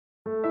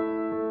Good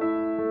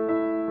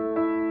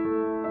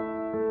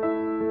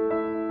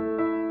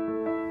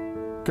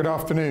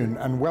afternoon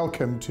and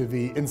welcome to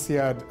the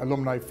INSEAD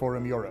Alumni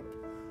Forum Europe.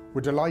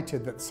 We're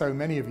delighted that so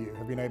many of you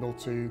have been able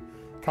to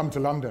come to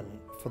London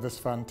for this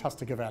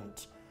fantastic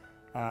event.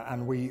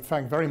 And we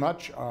thank very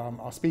much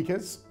our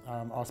speakers,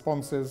 our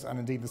sponsors and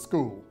indeed the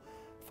school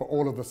for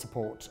all of the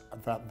support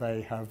that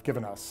they have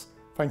given us.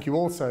 Thank you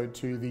also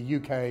to the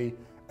UK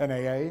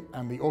NAA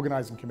and the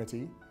organising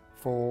committee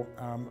for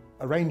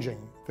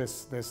arranging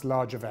this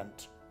large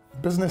event.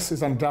 Business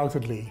is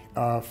undoubtedly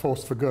a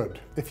force for good.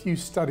 If you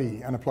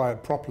study and apply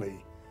it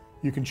properly,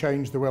 you can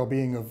change the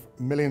well-being of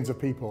millions of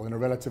people in a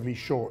relatively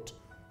short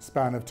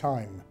span of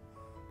time.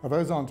 Now,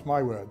 those aren't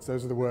my words,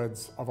 those are the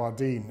words of our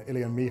Dean,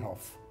 Ilian Mihov.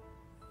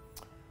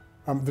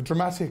 The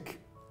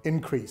dramatic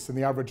increase in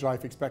the average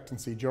life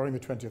expectancy during the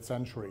 20th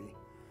century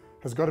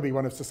has got to be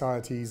one of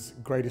society's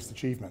greatest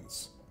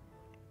achievements.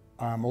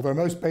 Although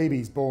most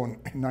babies born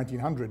in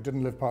 1900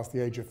 didn't live past the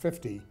age of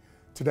 50,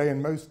 today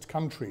in most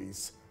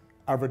countries,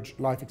 average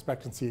life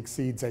expectancy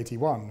exceeds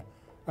 81,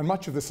 and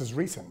much of this is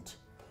recent.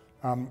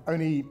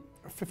 Only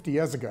 50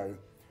 years ago,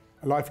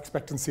 life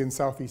expectancy in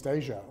Southeast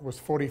Asia was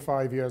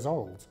 45 years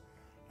old,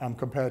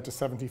 compared to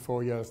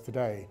 74 years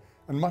today.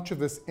 And much of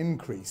this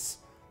increase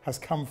has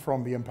come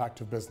from the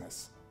impact of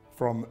business,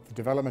 from the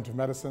development of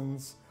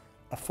medicines,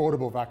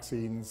 affordable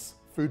vaccines,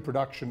 food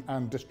production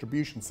and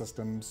distribution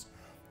systems,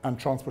 and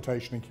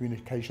transportation and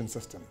communication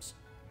systems.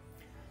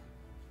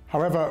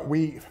 However,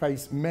 we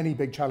face many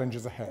big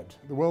challenges ahead.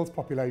 The world's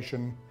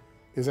population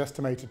is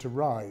estimated to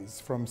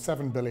rise from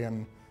 7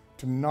 billion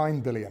to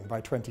 9 billion by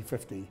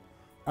 2050.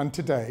 And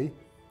today,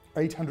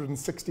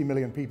 860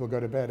 million people go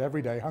to bed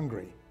every day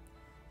hungry.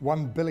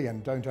 1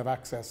 billion don't have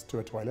access to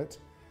a toilet.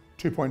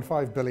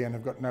 2.5 billion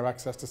have got no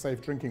access to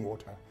safe drinking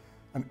water.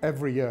 And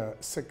every year,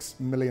 6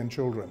 million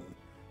children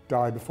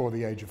die before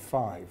the age of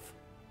 5.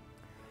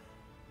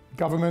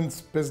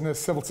 Governments, business,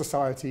 civil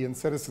society, and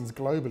citizens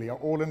globally are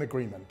all in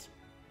agreement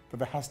that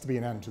there has to be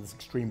an end to this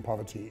extreme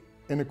poverty,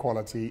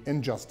 inequality,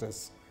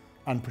 injustice,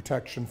 and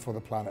protection for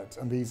the planet.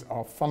 And these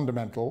are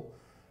fundamental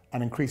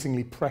and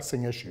increasingly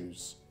pressing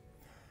issues.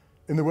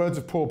 In the words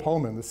of Paul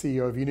Polman, the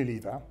CEO of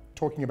Unilever,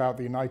 talking about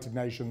the United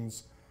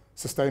Nations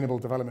Sustainable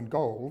Development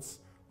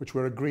Goals, which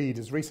were agreed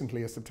as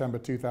recently as September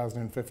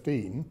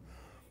 2015,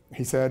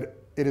 he said,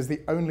 "It is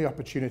the only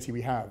opportunity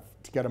we have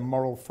to get a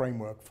moral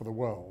framework for the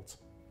world."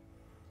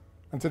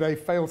 And today,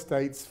 failed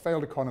states,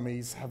 failed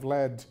economies have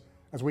led,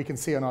 as we can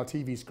see on our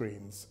TV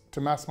screens, to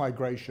mass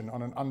migration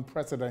on an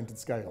unprecedented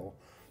scale,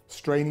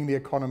 straining the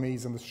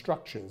economies and the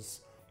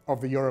structures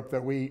of the Europe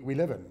that we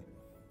live in.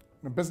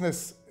 Now,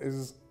 business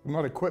is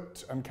not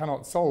equipped and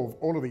cannot solve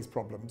all of these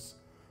problems,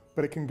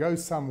 but it can go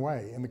some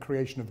way in the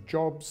creation of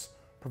jobs,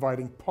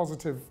 providing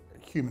positive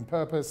human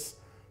purpose,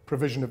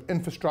 provision of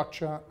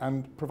infrastructure,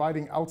 and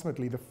providing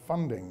ultimately the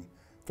funding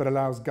that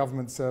allows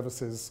government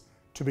services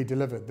to be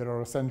delivered that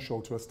are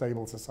essential to a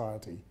stable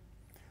society.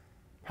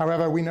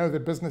 However, we know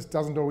that business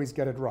doesn't always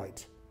get it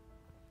right.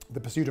 The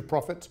pursuit of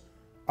profit,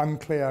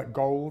 unclear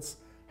goals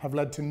have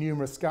led to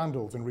numerous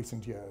scandals in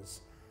recent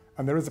years,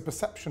 and there is a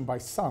perception by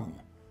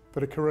some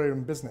that a career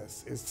in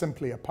business is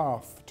simply a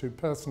path to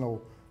personal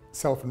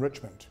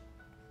self-enrichment.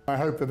 I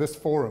hope that this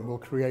forum will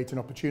create an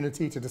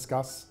opportunity to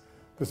discuss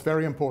this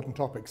very important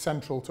topic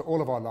central to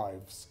all of our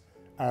lives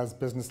as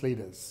business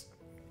leaders.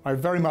 I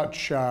very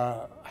much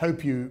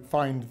hope you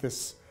find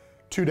this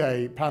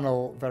two-day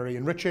panel very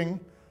enriching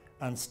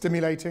and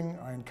stimulating.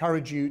 I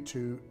encourage you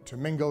to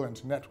mingle and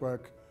to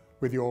network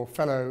with your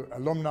fellow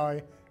alumni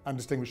and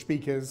distinguished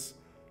speakers.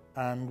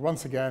 And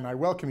once again, I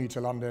welcome you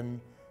to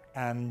London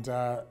and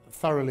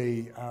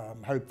thoroughly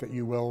hope that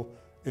you will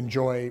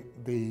enjoy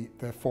the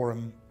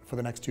forum for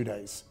the next 2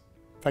 days.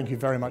 Thank you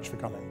very much for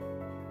coming.